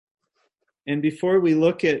And before we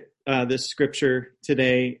look at this scripture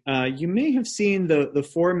today, you may have seen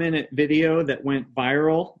the 4-minute video that went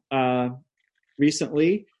viral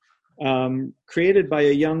recently, created by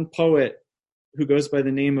a young poet who goes by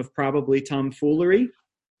the name of probably Tomfoolery,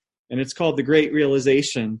 and it's called The Great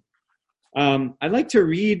Realization. I'd like to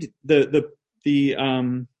read the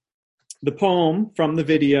poem from the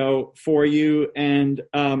video for you, and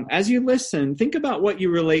as you listen, think about what you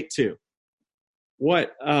relate to,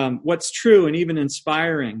 what's true and even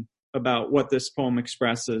inspiring about what this poem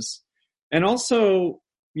expresses. And also,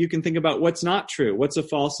 you can think about what's not true, what's a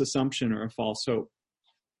false assumption or a false hope.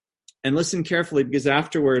 And listen carefully, because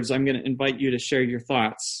afterwards I'm going to invite you to share your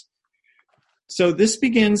thoughts. So this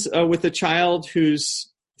begins with a child whose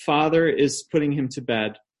father is putting him to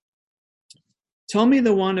bed. Tell me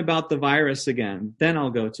the one about the virus again, then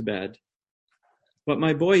I'll go to bed. But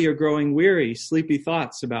my boy, you're growing weary, sleepy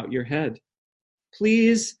thoughts about your head.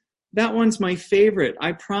 Please, that one's my favorite,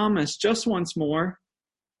 I promise, just once more.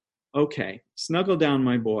 Okay, snuggle down,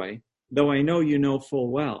 my boy, though I know you know full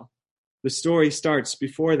well. The story starts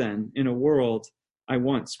before then, in a world I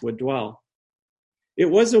once would dwell.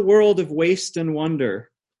 It was a world of waste and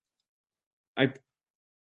wonder.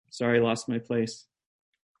 Sorry, I lost my place.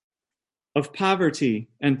 Of poverty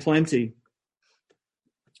and plenty.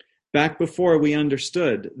 Back before we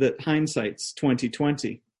understood that hindsight's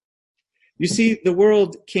 2020. You see, the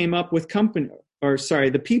people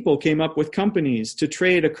came up with companies to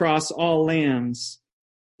trade across all lands,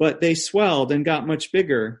 but they swelled and got much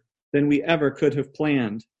bigger than we ever could have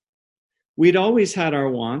planned. We'd always had our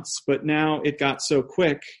wants, but now it got so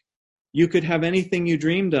quick, you could have anything you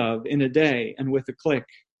dreamed of in a day and with a click.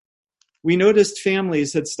 We noticed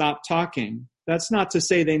families had stopped talking. That's not to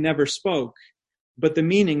say they never spoke, but the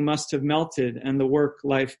meaning must have melted and the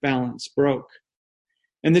work-life balance broke.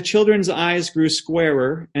 And the children's eyes grew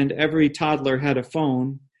squarer, and every toddler had a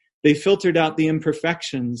phone. They filtered out the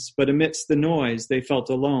imperfections, but amidst the noise, they felt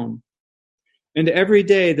alone. And every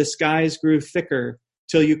day the skies grew thicker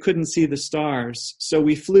till you couldn't see the stars. So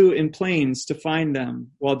we flew in planes to find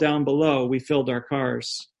them, while down below we filled our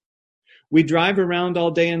cars. We'd drive around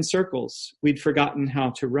all day in circles. We'd forgotten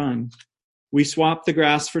how to run. We swapped the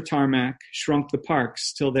grass for tarmac, shrunk the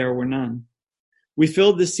parks till there were none. We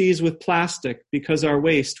filled the seas with plastic because our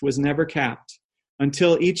waste was never capped,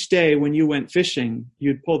 until each day when you went fishing,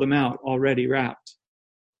 you'd pull them out already wrapped.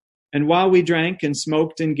 And while we drank and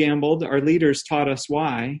smoked and gambled, our leaders taught us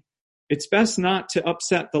why. It's best not to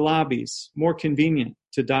upset the lobbies, more convenient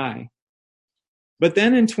to die. But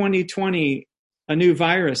then in 2020, a new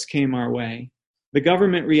virus came our way. The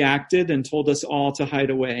government reacted and told us all to hide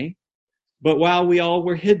away. But while we all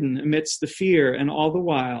were hidden amidst the fear and all the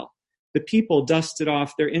while, the people dusted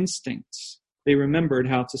off their instincts. They remembered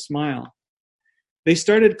how to smile. They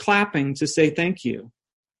started clapping to say thank you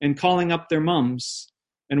and calling up their mums.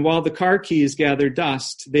 And while the car keys gathered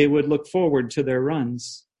dust, they would look forward to their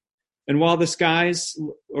runs. And while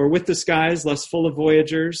with the skies less full of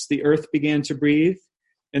voyagers, the earth began to breathe,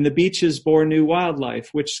 and the beaches bore new wildlife,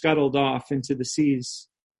 which scuttled off into the seas.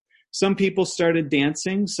 Some people started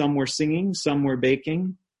dancing, some were singing, some were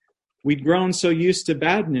baking. We'd grown so used to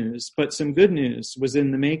bad news, but some good news was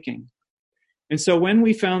in the making. And so when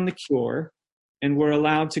we found the cure, and were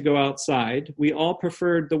allowed to go outside, we all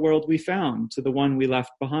preferred the world we found to the one we left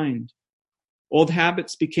behind. Old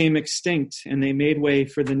habits became extinct, and they made way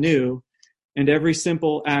for the new, and every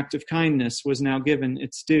simple act of kindness was now given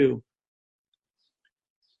its due.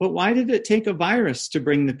 But why did it take a virus to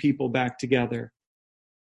bring the people back together?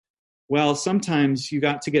 Well, sometimes you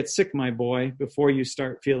got to get sick, my boy, before you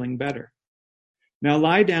start feeling better. Now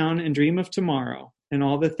lie down and dream of tomorrow and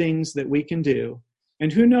all the things that we can do.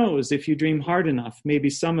 And who knows, if you dream hard enough, maybe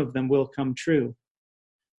some of them will come true.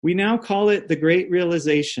 We now call it the Great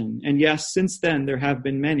Realization, and yes, since then there have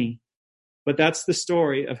been many, but that's the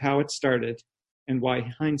story of how it started and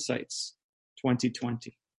why hindsight's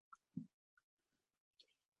 2020.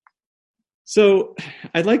 So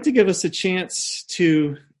I'd like to give us a chance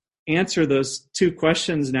to answer those two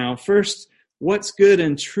questions now. First, what's good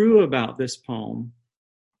and true about this poem?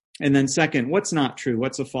 And then second, what's not true?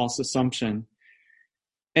 What's a false assumption?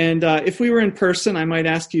 And if we were in person, I might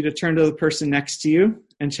ask you to turn to the person next to you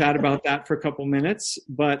and chat about that for a couple minutes.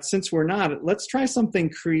 But since we're not, let's try something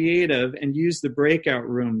creative and use the breakout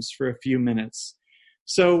rooms for a few minutes.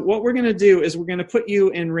 So what we're going to do is we're going to put you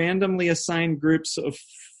in randomly assigned groups of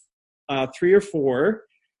 3 or 4,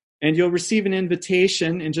 and you'll receive an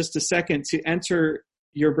invitation in just a second to enter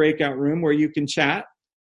your breakout room where you can chat.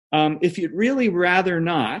 If you'd really rather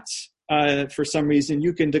not, for some reason,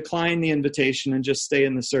 you can decline the invitation and just stay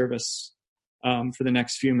in the service for the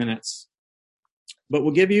next few minutes. But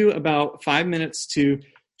we'll give you about 5 minutes to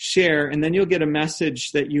share, and then you'll get a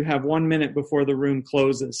message that you have 1 minute before the room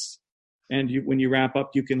closes. And when you wrap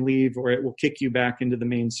up, you can leave, or it will kick you back into the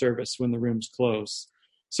main service when the rooms close.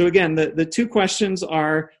 So again, the two questions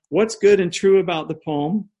are, what's good and true about the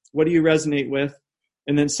poem? What do you resonate with?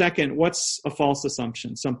 And then second, what's a false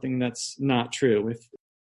assumption, something that's not true?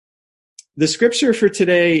 The scripture for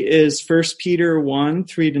today is 1 Peter 1,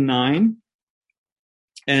 3-9.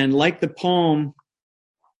 And like the poem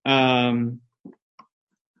that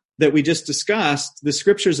we just discussed, the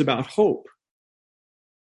scripture is about hope.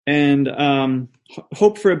 And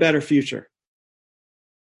hope for a better future.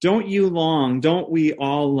 Don't we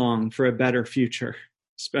all long for a better future,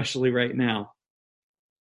 especially right now?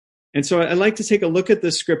 And so I'd like to take a look at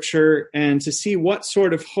this scripture and to see what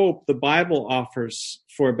sort of hope the Bible offers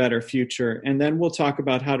for a better future. And then we'll talk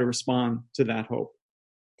about how to respond to that hope.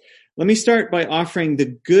 Let me start by offering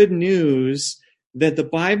the good news that the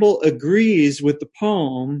Bible agrees with the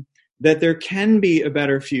poem that there can be a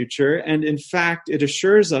better future. And in fact, it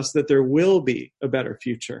assures us that there will be a better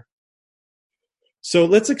future. So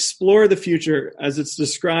let's explore the future as it's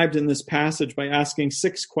described in this passage by asking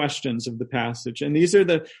 6 questions of the passage. And these are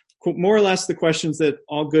more or less the questions that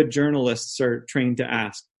all good journalists are trained to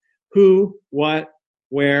ask. Who, what,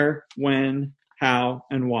 where, when, how,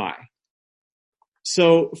 and why.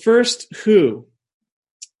 So first, who?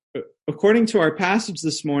 According to our passage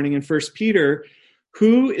this morning in 1 Peter,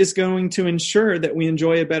 who is going to ensure that we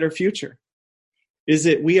enjoy a better future? Is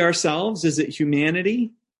it we ourselves? Is it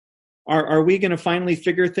humanity? Are we going to finally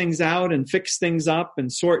figure things out and fix things up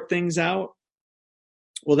and sort things out?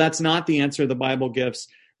 Well, that's not the answer the Bible gives.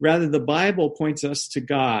 Rather, the Bible points us to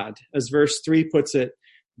God. As verse 3 puts it,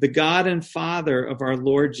 the God and Father of our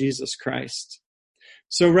Lord Jesus Christ.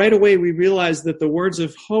 So right away, we realize that the words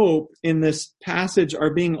of hope in this passage are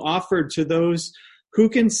being offered to those who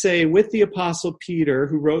can say with the Apostle Peter,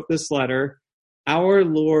 who wrote this letter, our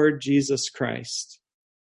Lord Jesus Christ.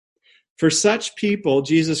 For such people,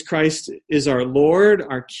 Jesus Christ is our Lord,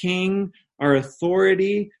 our King, our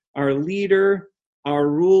authority, our leader, our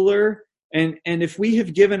ruler. And if we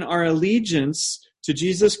have given our allegiance to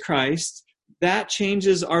Jesus Christ, that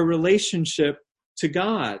changes our relationship to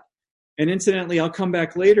God. And incidentally, I'll come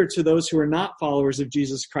back later to those who are not followers of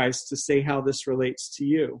Jesus Christ to say how this relates to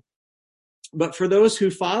you. But for those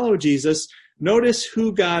who follow Jesus, notice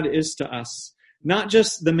who God is to us. Not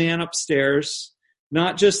just the man upstairs,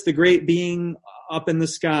 not just the great being up in the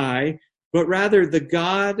sky, but rather the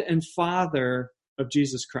God and Father of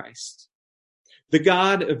Jesus Christ. The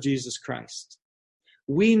God of Jesus Christ.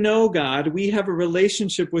 We know God. We have a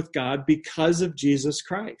relationship with God because of Jesus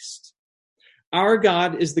Christ. Our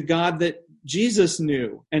God is the God that Jesus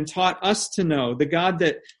knew and taught us to know, the God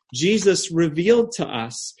that Jesus revealed to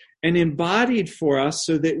us and embodied for us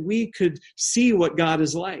so that we could see what God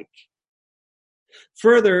is like.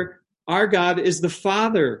 Further, our God is the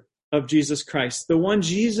Father of Jesus Christ, the one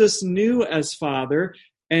Jesus knew as Father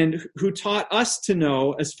and who taught us to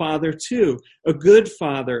know as Father too, a good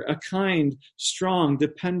Father, a kind, strong,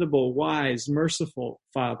 dependable, wise, merciful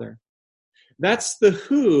Father. That's the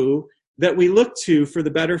who that we look to for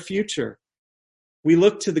the better future. We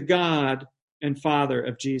look to the God and Father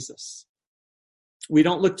of Jesus. We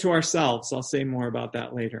don't look to ourselves. I'll say more about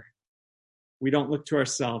that later. We don't look to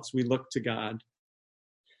ourselves. We look to God.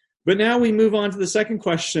 But now we move on to the second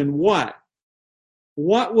question, what?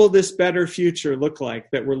 What will this better future look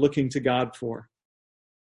like that we're looking to God for?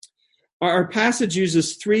 Our passage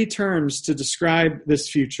uses 3 terms to describe this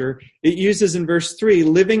future. It uses in verse 3,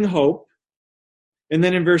 living hope. And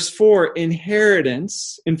then in verse 4,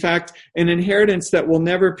 inheritance. In fact, an inheritance that will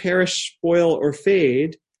never perish, spoil, or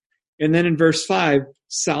fade. And then in verse 5,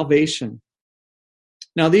 salvation.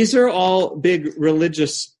 Now, these are all big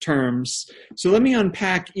religious terms. So let me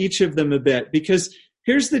unpack each of them a bit, because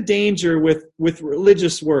here's the danger with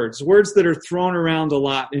religious words that are thrown around a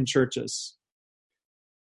lot in churches.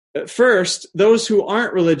 First, those who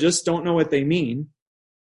aren't religious don't know what they mean.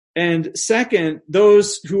 And second,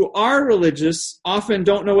 those who are religious often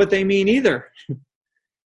don't know what they mean either.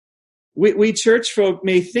 We church folk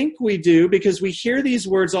may think we do because we hear these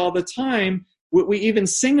words all the time. We even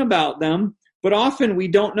sing about them, but often we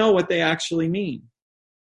don't know what they actually mean.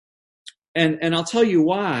 And I'll tell you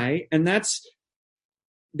why. And that's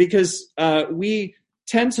because we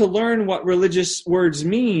tend to learn what religious words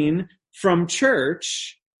mean from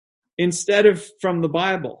church instead of from the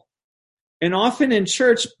Bible. And often in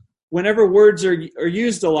church, whenever words are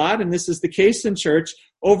used a lot, and this is the case in church,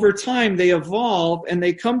 over time they evolve and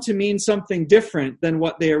they come to mean something different than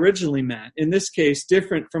what they originally meant. In this case,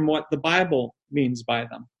 different from what the Bible means by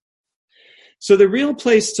them. So the real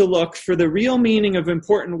place to look for the real meaning of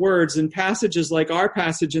important words in passages like our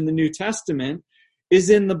passage in the New Testament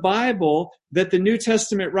is in the Bible that the New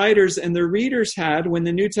Testament writers and their readers had when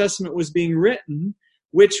the New Testament was being written,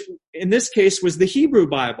 which in this case was the Hebrew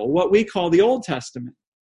Bible, what we call the Old Testament.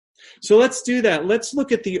 So let's do that. Let's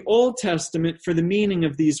look at the Old Testament for the meaning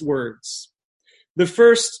of these words. The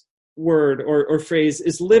first word or phrase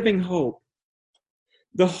is living hope.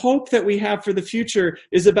 The hope that we have for the future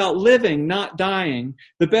is about living, not dying.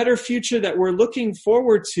 The better future that we're looking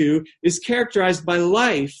forward to is characterized by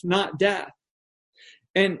life, not death.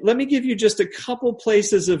 And let me give you just a couple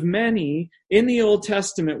places of many in the Old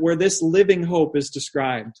Testament where this living hope is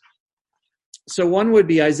described. So one would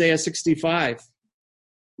be Isaiah 65,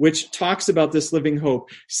 which talks about this living hope.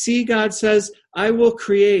 See, God says, I will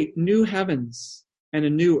create new heavens and a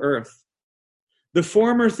new earth. The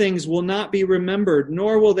former things will not be remembered,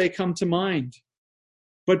 nor will they come to mind.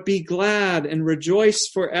 But be glad and rejoice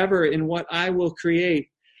forever in what I will create.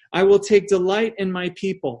 I will take delight in my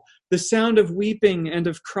people. The sound of weeping and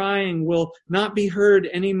of crying will not be heard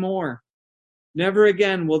anymore. Never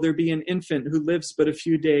again will there be an infant who lives but a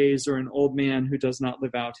few days or an old man who does not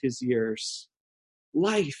live out his years.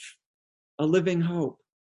 Life, a living hope.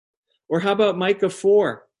 Or how about Micah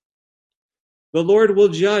 4? The Lord will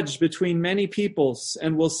judge between many peoples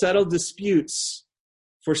and will settle disputes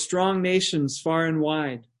for strong nations far and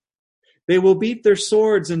wide. They will beat their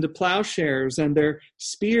swords into plowshares and their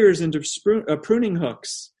spears into pruning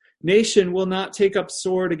hooks. Nation will not take up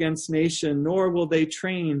sword against nation, nor will they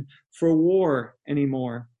train for war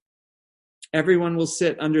anymore. Everyone will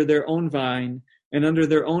sit under their own vine and under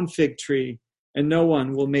their own fig tree, and no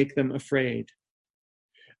one will make them afraid.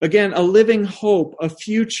 Again, a living hope, a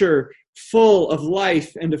future full of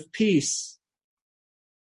life and of peace.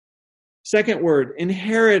 Second word,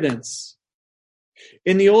 inheritance.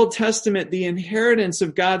 In the Old Testament, the inheritance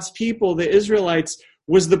of God's people, the Israelites,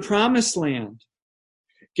 was the promised land.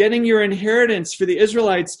 Getting your inheritance for the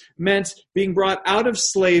Israelites meant being brought out of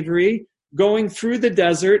slavery, going through the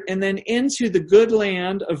desert, and then into the good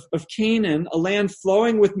land of Canaan, a land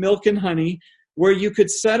flowing with milk and honey, where you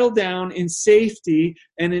could settle down in safety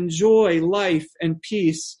and enjoy life and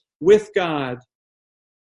peace with God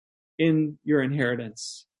in your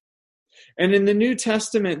inheritance. And in the New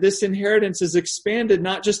Testament, this inheritance is expanded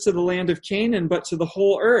not just to the land of Canaan, but to the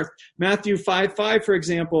whole earth. Matthew 5:5, for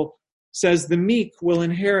example, says the meek will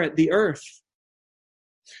inherit the earth.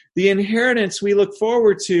 The inheritance we look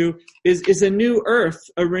forward to is a new earth,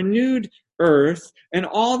 a renewed earth, and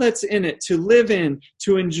all that's in it to live in,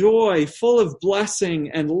 to enjoy, full of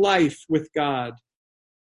blessing and life with God.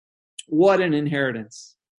 What an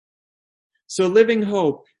inheritance. So living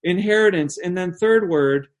hope, inheritance, and then third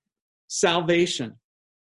word, salvation.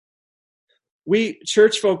 We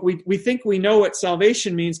church folk, we think we know what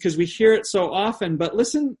salvation means because we hear it so often, but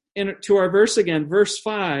listen to our verse again, verse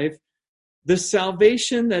 5, the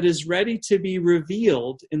salvation that is ready to be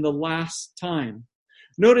revealed in the last time.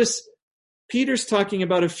 Notice Peter's talking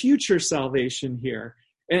about a future salvation here.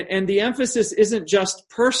 And the emphasis isn't just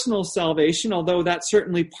personal salvation, although that's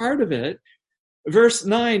certainly part of it. Verse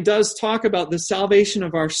 9 does talk about the salvation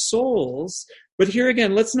of our souls. But here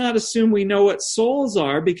again, let's not assume we know what souls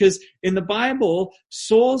are, because in the Bible,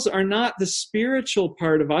 souls are not the spiritual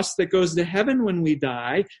part of us that goes to heaven when we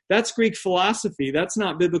die. That's Greek philosophy. That's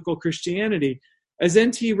not biblical Christianity. As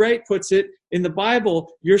N.T. Wright puts it, in the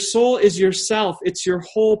Bible, your soul is yourself. It's your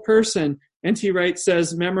whole person. N.T. Wright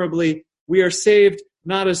says memorably, we are saved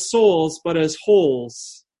not as souls, but as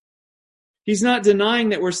wholes. He's not denying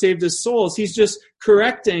that we're saved as souls. He's just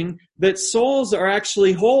correcting that souls are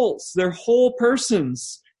actually wholes. They're whole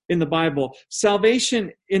persons in the Bible.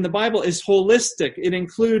 Salvation in the Bible is holistic. It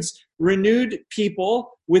includes renewed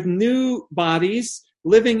people with new bodies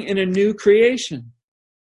living in a new creation.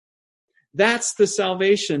 That's the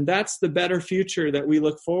salvation. That's the better future that we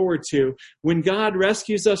look forward to. When God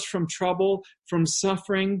rescues us from trouble, from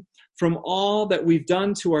suffering, from all that we've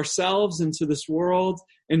done to ourselves and to this world,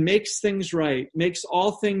 and makes things right, makes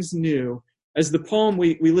all things new, as the poem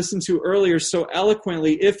we listened to earlier so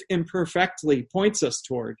eloquently, if imperfectly, points us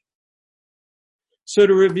toward. So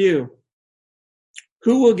to review,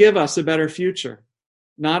 who will give us a better future?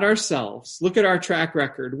 Not ourselves. Look at our track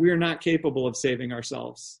record. We are not capable of saving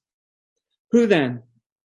ourselves. Who then?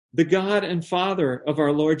 The God and Father of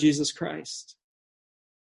our Lord Jesus Christ.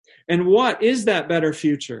 And what is that better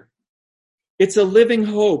future? It's a living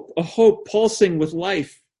hope, a hope pulsing with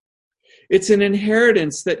life. It's an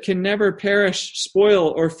inheritance that can never perish,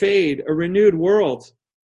 spoil, or fade, a renewed world.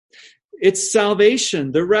 It's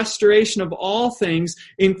salvation, the restoration of all things,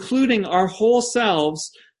 including our whole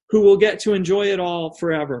selves, who will get to enjoy it all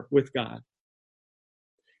forever with God.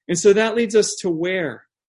 And so that leads us to where?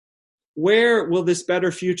 Where will this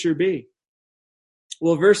better future be?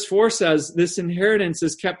 Well, verse 4 says, this inheritance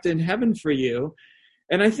is kept in heaven for you.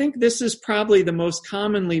 And I think this is probably the most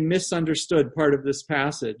commonly misunderstood part of this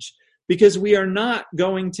passage, because we are not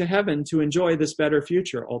going to heaven to enjoy this better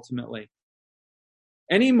future ultimately,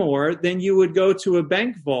 any more than you would go to a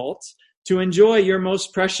bank vault to enjoy your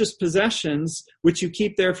most precious possessions, which you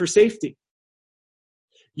keep there for safety.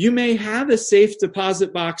 You may have a safe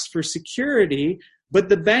deposit box for security, but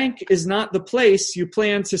the bank is not the place you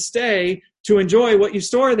plan to stay to enjoy what you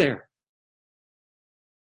store there.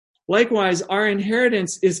 Likewise, our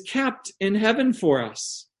inheritance is kept in heaven for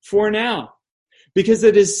us, for now, because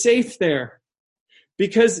it is safe there.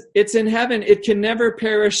 Because it's in heaven, it can never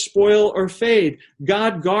perish, spoil, or fade.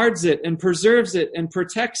 God guards it and preserves it and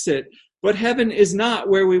protects it, but heaven is not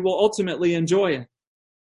where we will ultimately enjoy it.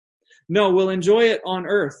 No, we'll enjoy it on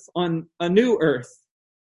earth, on a new earth.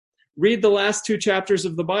 Read the last 2 chapters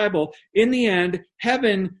of the Bible. In the end,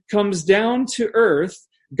 heaven comes down to earth.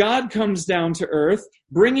 God comes down to earth,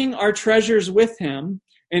 bringing our treasures with him,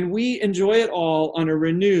 and we enjoy it all on a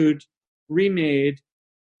renewed, remade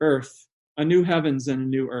earth, a new heavens and a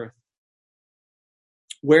new earth.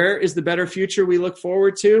 Where is the better future we look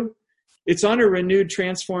forward to? It's on a renewed,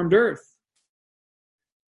 transformed earth.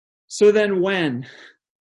 So then when?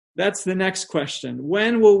 That's the next question.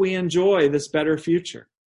 When will we enjoy this better future?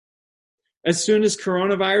 As soon as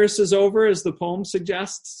coronavirus is over, as the poem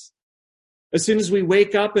suggests? As soon as we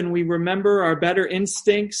wake up and we remember our better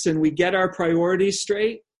instincts and we get our priorities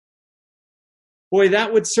straight? Boy,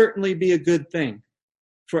 that would certainly be a good thing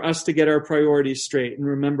for us to get our priorities straight and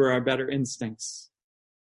remember our better instincts.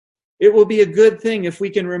 It will be a good thing if we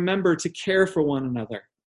can remember to care for one another.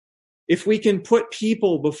 If we can put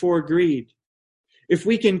people before greed. If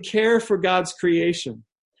we can care for God's creation.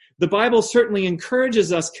 The Bible certainly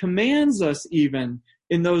encourages us, commands us even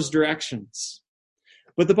in those directions.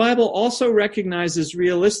 But the Bible also recognizes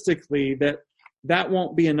realistically that that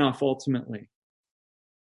won't be enough ultimately.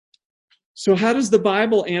 So how does the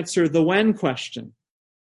Bible answer the when question?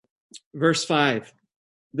 Verse 5,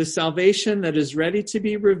 the salvation that is ready to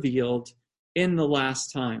be revealed in the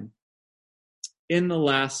last time. In the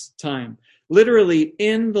last time. Literally,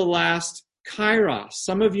 in the last kairos.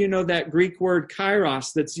 Some of you know that Greek word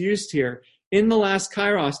kairos that's used here. In the last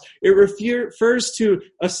kairos. It refers to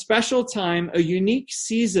a special time, a unique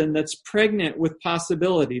season that's pregnant with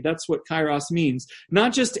possibility. That's what kairos means.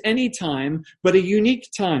 Not just any time, but a unique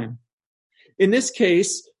time. In this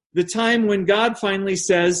case, the time when God finally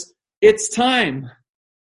says, it's time.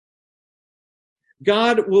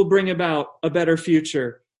 God will bring about a better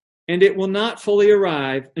future, and it will not fully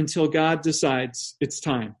arrive until God decides it's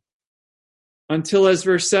time. Until, as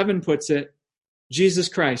verse 7 puts it, Jesus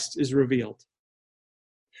Christ is revealed.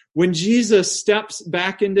 When Jesus steps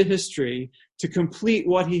back into history to complete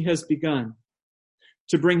what he has begun,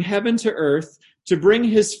 to bring heaven to earth, to bring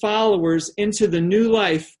his followers into the new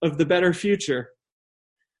life of the better future,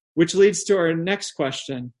 which leads to our next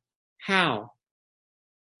question. How?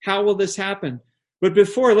 How will this happen? But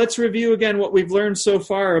before, let's review again what we've learned so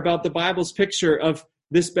far about the Bible's picture of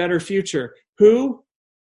this better future. Who?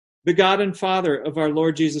 The God and Father of our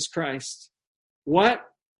Lord Jesus Christ. What?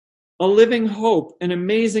 A living hope, an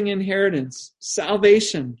amazing inheritance,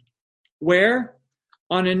 salvation. Where?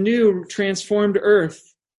 On a new, transformed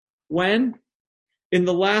earth. When? In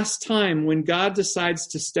the last time when God decides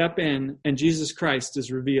to step in and Jesus Christ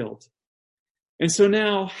is revealed. And so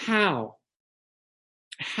now, how?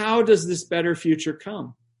 How does this better future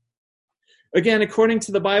come? Again, according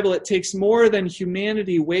to the Bible, it takes more than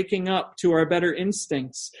humanity waking up to our better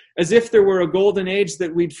instincts, as if there were a golden age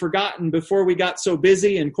that we'd forgotten before we got so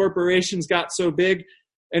busy and corporations got so big,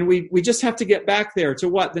 and we just have to get back there to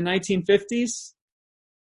what, the 1950s?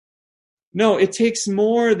 No, it takes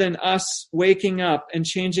more than us waking up and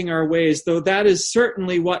changing our ways, though that is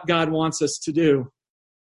certainly what God wants us to do.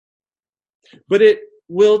 But it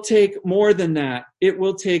will take more than that. It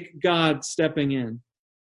will take God stepping in.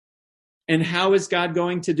 And how is God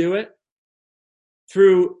going to do it?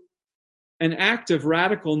 Through an act of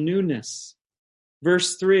radical newness.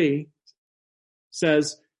 Verse 3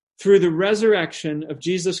 says, through the resurrection of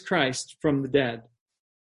Jesus Christ from the dead.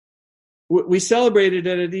 We celebrated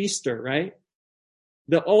it at Easter, right?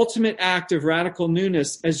 The ultimate act of radical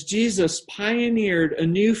newness as Jesus pioneered a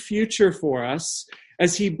new future for us,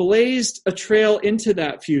 as he blazed a trail into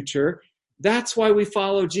that future. That's why we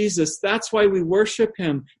follow Jesus. That's why we worship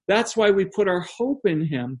him. That's why we put our hope in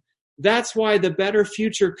him. That's why the better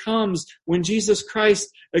future comes when Jesus Christ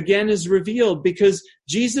again is revealed, because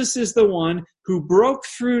Jesus is the one who broke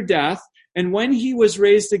through death, and when he was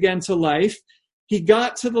raised again to life, he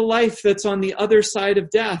got to the life that's on the other side of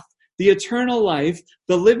death, the eternal life,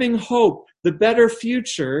 the living hope, the better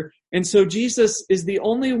future. And so Jesus is the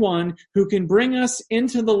only one who can bring us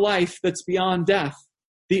into the life that's beyond death,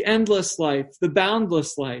 the endless life, the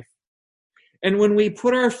boundless life. And when we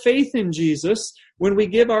put our faith in Jesus, when we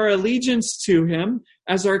give our allegiance to him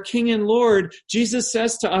as our King and Lord, Jesus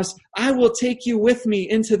says to us, I will take you with me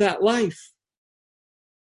into that life.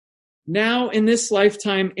 Now in this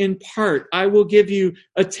lifetime, in part, I will give you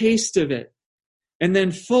a taste of it. And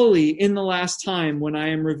then fully in the last time when I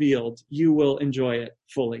am revealed, you will enjoy it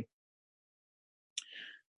fully.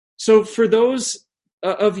 So for those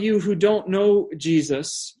of you who don't know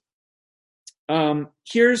Jesus,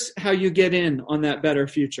 here's how you get in on that better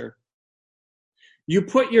future. You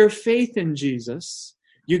put your faith in Jesus,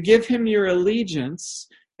 you give him your allegiance,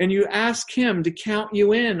 and you ask him to count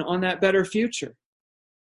you in on that better future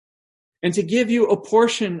and to give you a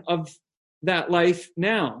portion of that life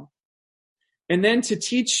now, and then to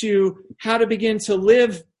teach you how to begin to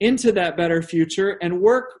live into that better future and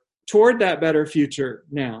work toward that better future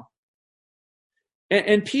now.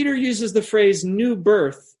 And Peter uses the phrase new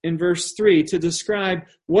birth in verse 3 to describe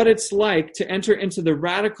what it's like to enter into the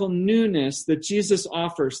radical newness that Jesus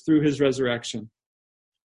offers through his resurrection.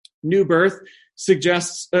 New birth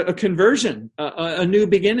suggests a conversion, a new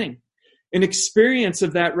beginning, an experience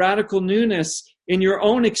of that radical newness in your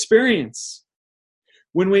own experience.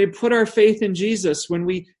 When we put our faith in Jesus, when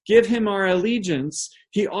we give him our allegiance,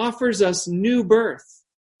 he offers us new birth,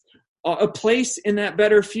 a place in that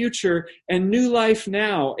better future, and new life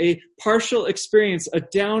now, a partial experience, a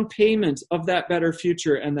down payment of that better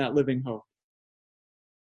future and that living hope.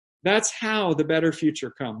 That's how the better future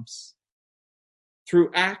comes, through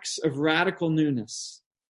acts of radical newness.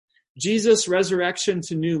 Jesus' resurrection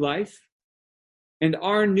to new life, and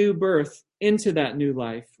our new birth into that new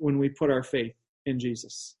life when we put our faith in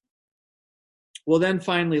Jesus. Well, then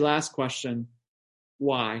finally, last question,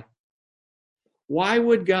 why? Why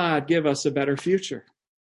would God give us a better future?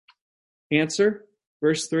 Answer,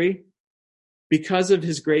 verse 3, because of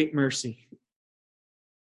his great mercy.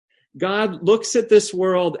 God looks at this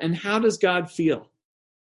world, and how does God feel?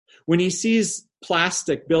 When he sees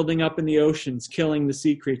plastic building up in the oceans, killing the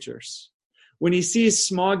sea creatures. When he sees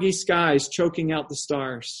smoggy skies choking out the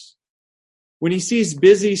stars. When he sees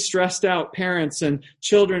busy, stressed out parents and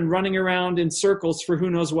children running around in circles for who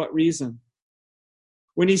knows what reason.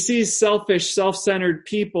 When he sees selfish, self-centered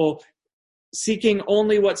people seeking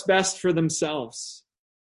only what's best for themselves.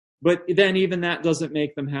 But then even that doesn't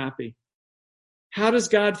make them happy. How does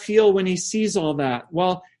God feel when he sees all that?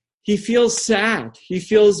 Well, he feels sad. He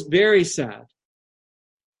feels very sad.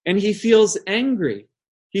 And he feels angry.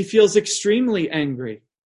 He feels extremely angry.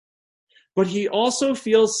 But he also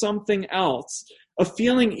feels something else, a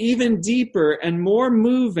feeling even deeper and more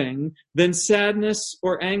moving than sadness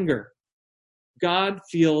or anger. God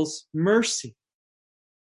feels mercy.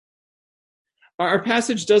 Our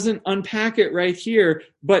passage doesn't unpack it right here,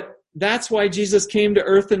 but that's why Jesus came to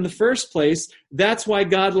earth in the first place. That's why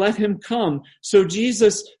God let him come. So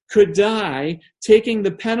Jesus could die, taking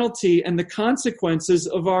the penalty and the consequences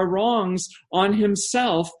of our wrongs on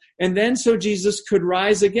himself. And then so Jesus could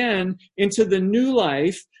rise again into the new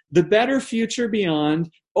life, the better future beyond,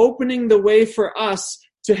 opening the way for us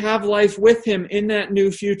to have life with him in that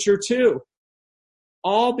new future too.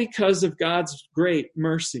 All because of God's great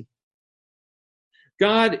mercy.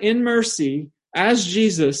 God, in mercy, as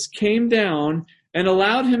Jesus came down and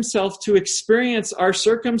allowed himself to experience our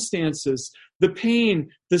circumstances, the pain,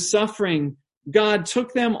 the suffering, God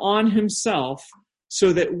took them on himself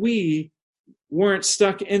so that we weren't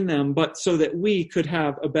stuck in them, but so that we could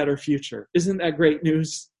have a better future. Isn't that great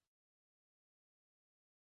news?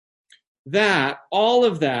 All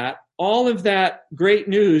of that great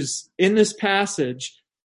news in this passage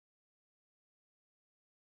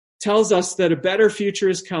tells us that a better future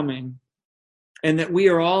is coming and that we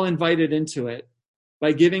are all invited into it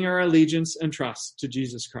by giving our allegiance and trust to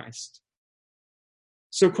Jesus Christ.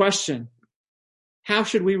 So question, how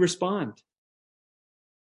should we respond?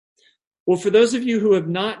 Well, for those of you who have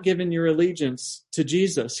not given your allegiance to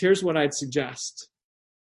Jesus, here's what I'd suggest.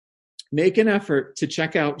 Make an effort to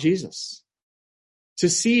check out Jesus, to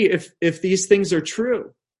see if these things are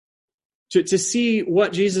true, to see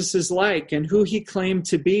what Jesus is like and who he claimed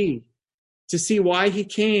to be, to see why he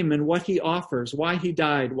came and what he offers, why he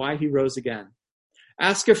died, why he rose again.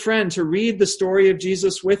 Ask a friend to read the story of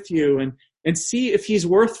Jesus with you and see if he's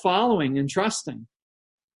worth following and trusting.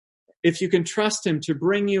 if you can trust him to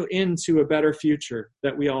bring you into a better future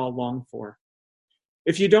that we all long for.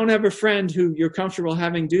 If you don't have a friend who you're comfortable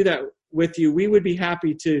having do that with you, we would be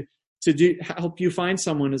happy to help you find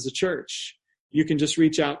someone as a church. You can just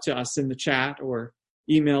reach out to us in the chat or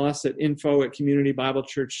email us at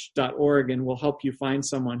info@communitybiblechurch.org, and we'll help you find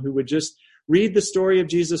someone who would just read the story of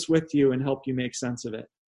Jesus with you and help you make sense of it.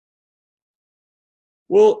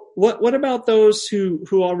 Well, what about those who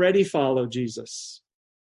already follow Jesus?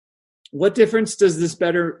 What difference does this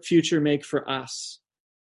better future make for us?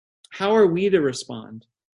 How are we to respond?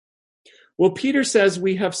 Well, Peter says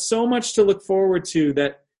we have so much to look forward to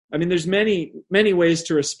that, there's many, many ways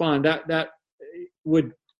to respond. That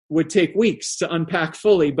would take weeks to unpack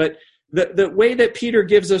fully. But the way that Peter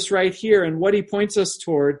gives us right here and what he points us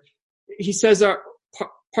toward, he says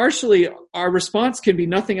partially our response can be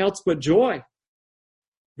nothing else but joy.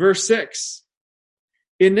 Verse 6,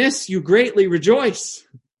 in this you greatly rejoice.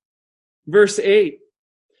 Verse 8,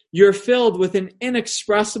 you're filled with an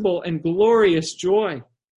inexpressible and glorious joy.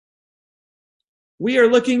 We are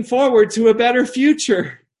looking forward to a better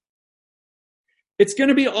future. It's going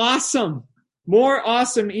to be awesome. More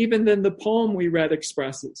awesome even than the poem we read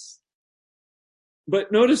expresses.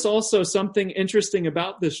 But notice also something interesting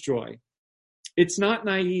about this joy. It's not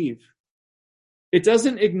naive. It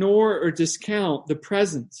doesn't ignore or discount the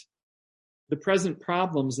present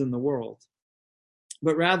problems in the world.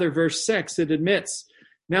 But rather, verse 6, it admits,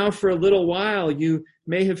 now for a little while you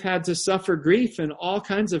may have had to suffer grief and all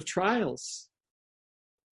kinds of trials.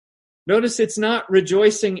 Notice it's not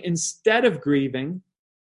rejoicing instead of grieving,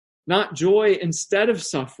 not joy instead of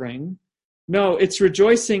suffering. No, it's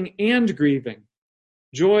rejoicing and grieving,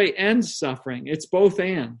 joy and suffering. It's both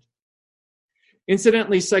and.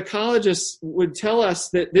 Incidentally, psychologists would tell us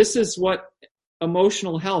that this is what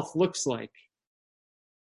emotional health looks like.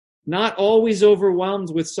 Not always overwhelmed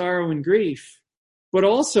with sorrow and grief, but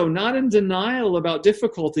also not in denial about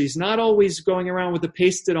difficulties, not always going around with a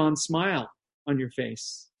pasted-on smile on your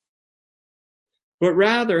face, but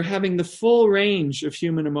rather having the full range of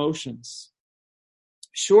human emotions.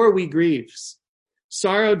 Sure, we grieve.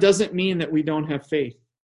 Sorrow doesn't mean that we don't have faith.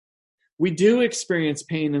 We do experience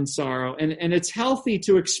pain and sorrow, and it's healthy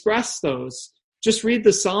to express those. Just read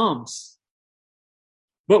the Psalms.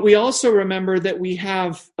 But we also remember that we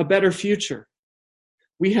have a better future.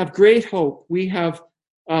 We have great hope. We have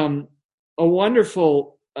a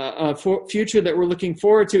wonderful future that we're looking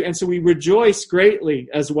forward to, and so we rejoice greatly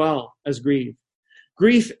as well as grieve.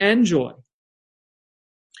 Grief and joy.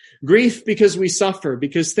 Grief because we suffer,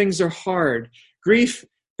 because things are hard. Grief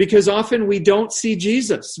because often we don't see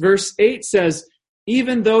Jesus. Verse 8 says,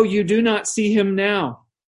 even though you do not see him now.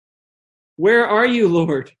 Where are you,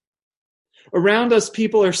 Lord? Around us,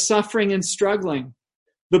 people are suffering and struggling.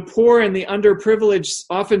 The poor and the underprivileged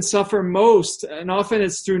often suffer most, and often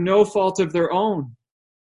it's through no fault of their own.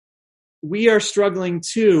 We are struggling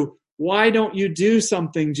too. Why don't you do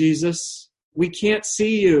something, Jesus? We can't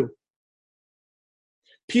see you.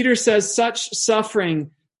 Peter says such suffering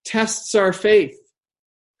tests our faith.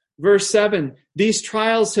 Verse 7, these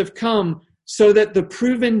trials have come so that the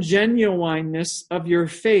proven genuineness of your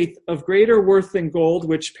faith of greater worth than gold,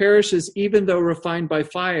 which perishes even though refined by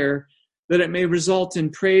fire, that it may result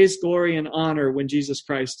in praise, glory, and honor when Jesus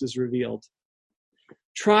Christ is revealed.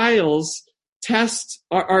 Trials test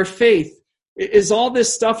our faith. Is all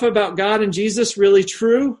this stuff about God and Jesus really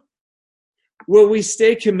true? Will we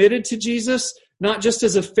stay committed to Jesus, not just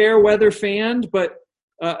as a fair weather fan, but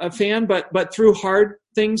through hard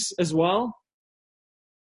things as well?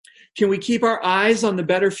 Can we keep our eyes on the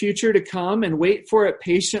better future to come and wait for it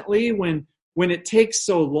patiently when it takes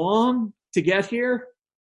so long to get here?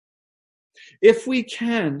 If we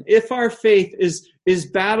can, if our faith is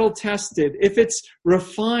battle tested, if it's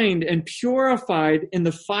refined and purified in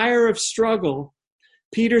the fire of struggle,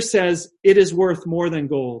 Peter says it is worth more than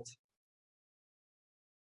gold.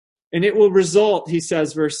 And it will result, he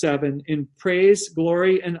says, verse 7, in praise,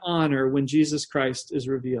 glory, and honor when Jesus Christ is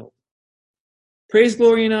revealed. Praise,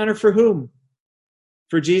 glory, and honor for whom?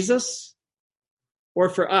 For Jesus or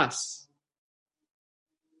for us?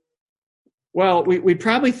 Well, we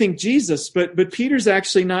probably think Jesus, but Peter's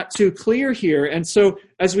actually not too clear here. And so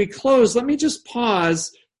as we close, let me just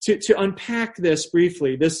pause to unpack this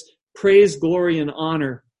briefly, this praise, glory, and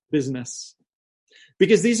honor business.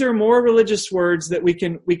 Because these are more religious words that we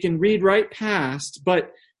can read right past,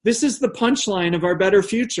 but this is the punchline of our better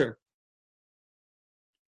future.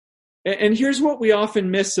 And here's what we often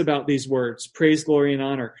miss about these words, praise, glory, and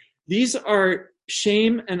honor. These are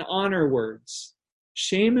shame and honor words.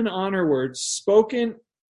 Shame and honor words spoken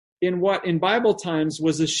in what in Bible times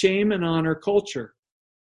was a shame and honor culture.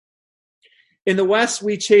 In the West,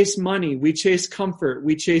 we chase money, we chase comfort,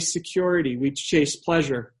 we chase security, we chase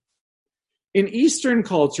pleasure. In Eastern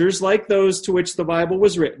cultures, like those to which the Bible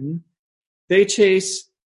was written, they chase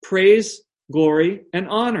praise, glory, and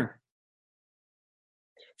honor.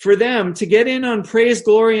 For them, to get in on praise,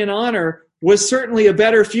 glory, and honor was certainly a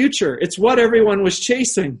better future. It's what everyone was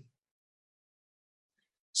chasing.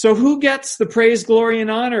 So who gets the praise, glory, and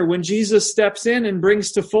honor when Jesus steps in and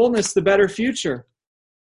brings to fullness the better future?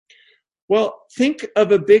 Well, think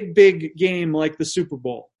of a big game like the Super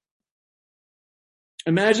Bowl.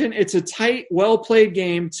 Imagine it's a tight, well-played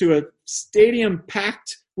game to a stadium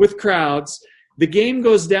packed with crowds. The game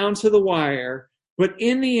goes down to the wire, but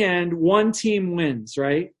in the end, one team wins,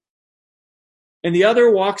 right? And the other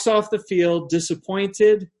walks off the field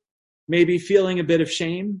disappointed, maybe feeling a bit of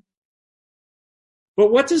shame.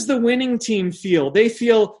 But what does the winning team feel? They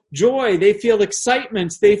feel joy, they feel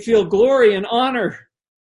excitement, they feel glory and honor.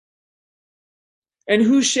 And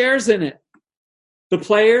who shares in it? The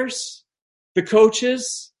players, the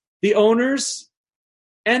coaches, the owners,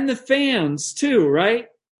 and the fans too, right?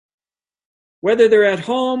 Whether they're at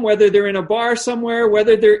home, whether they're in a bar somewhere,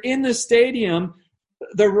 whether they're in the stadium,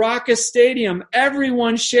 the raucous stadium,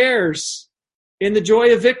 everyone shares in the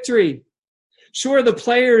joy of victory. Sure, the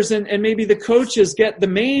players and maybe the coaches get the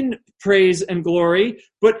main praise and glory,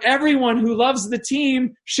 but everyone who loves the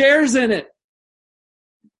team shares in it.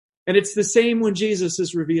 And it's the same when Jesus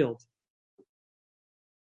is revealed.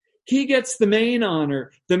 He gets the main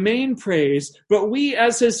honor, the main praise, but we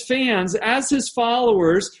as his fans, as his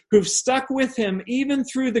followers who've stuck with him even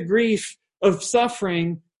through the grief of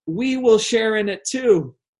suffering, we will share in it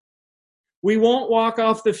too. We won't walk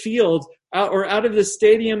off the field or out of the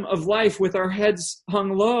stadium of life with our heads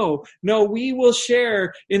hung low. No, we will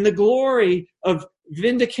share in the glory of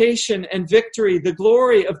vindication and victory, the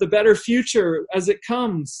glory of the better future as it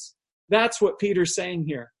comes. That's what Peter's saying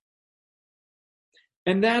here.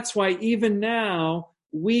 And that's why even now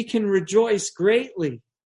we can rejoice greatly.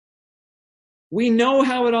 We know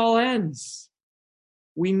how it all ends.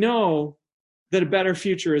 We know that a better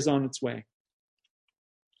future is on its way.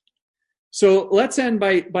 So let's end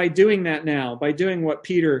by doing that now, by doing what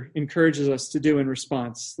Peter encourages us to do in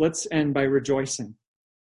response. Let's end by rejoicing.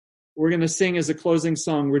 We're going to sing as a closing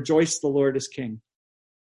song, "Rejoice, the Lord is King."